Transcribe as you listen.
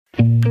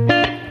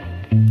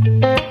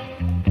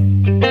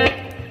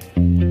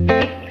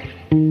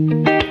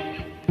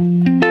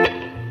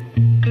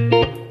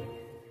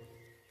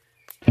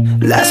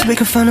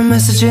can find a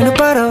message in a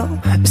bottle.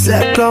 It's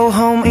like go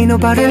home, ain't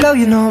nobody love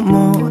you no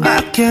more.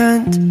 I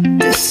can't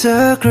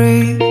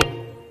disagree.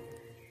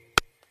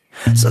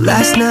 So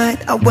last night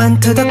I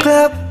went to the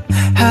club,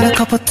 had a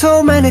couple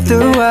too many,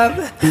 threw up.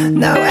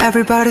 Now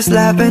everybody's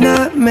laughing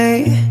at me,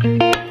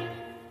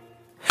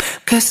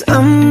 'cause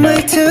I'm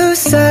way too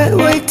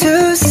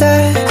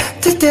sad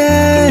to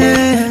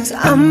dance.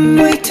 I'm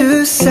way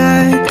too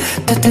sad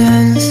to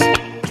dance.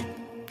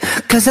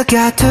 'Cause I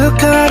got too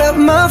caught up,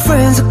 my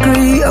friends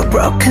agree. A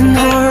broken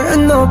heart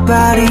and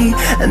nobody,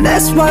 and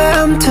that's why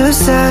I'm too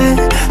sad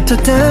to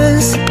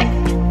dance.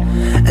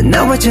 And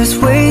now I just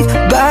wait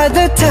by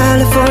the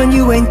telephone.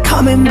 You ain't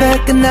coming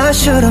back and I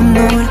should've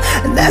known.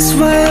 And that's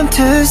why I'm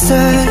too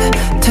sad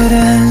to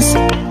dance.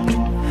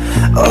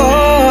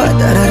 Oh,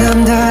 da-da-dum,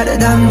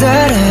 da-da-dum,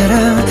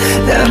 da-da-dum,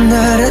 dum,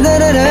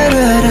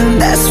 da-da-da-da-da-dum.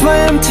 That's why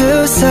I'm too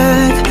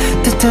sad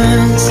to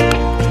dance.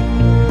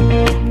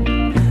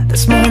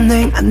 This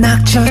morning I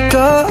knocked your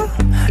door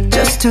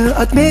just to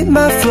admit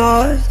my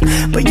flaws,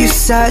 but you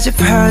said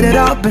you've heard it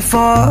all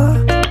before.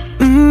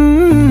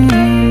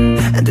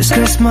 And this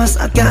Christmas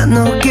I got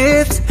no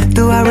gifts.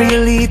 Do I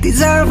really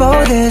deserve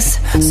all this?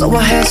 So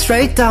I head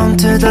straight down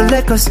to the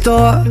liquor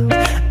store.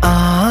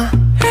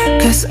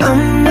 'Cause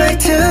I'm way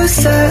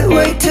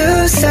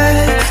too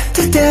sad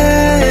to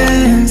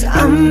dance.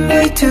 I'm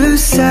way too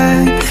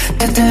sad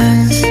to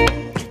dance.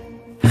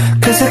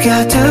 'Cause I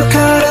got too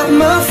caught up,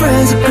 my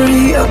friends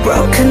agree. A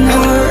broken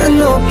heart and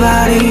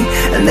nobody,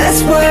 and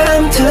that's why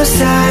I'm too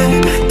sad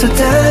to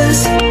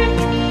dance.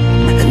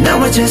 And now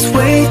I just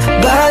wait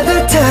by the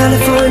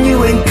telephone. You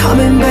ain't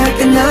coming back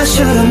and I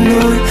should've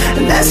known.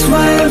 And that's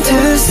why I'm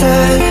too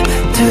sad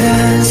to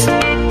dance.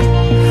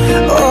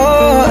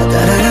 Oh,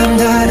 da-da-dum,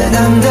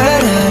 da-da-dum,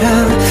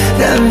 da-da-dum,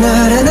 dum,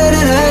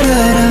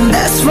 da-da-da-da-da-dum.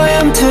 That's why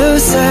I'm too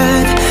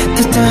sad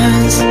to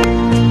dance.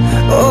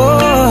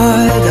 Oh,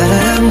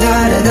 da-da-dum,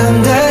 da-da-dum,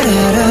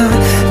 da-da-dum,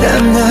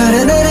 dum,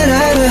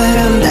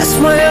 da-da-da-da-da-dum. That's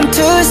why I'm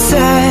too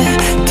sad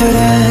to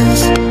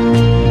dance.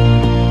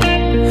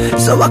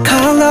 So I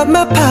called up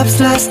my pops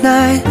last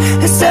night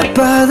and said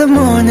by the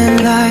morning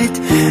light,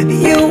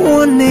 you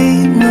won't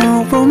need no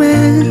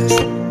romance.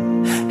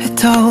 He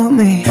told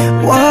me,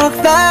 walk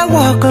that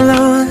walk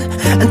alone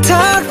and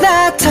talk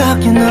that talk,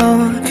 you know,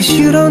 'cause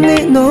you don't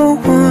need no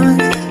one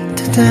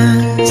to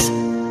dance.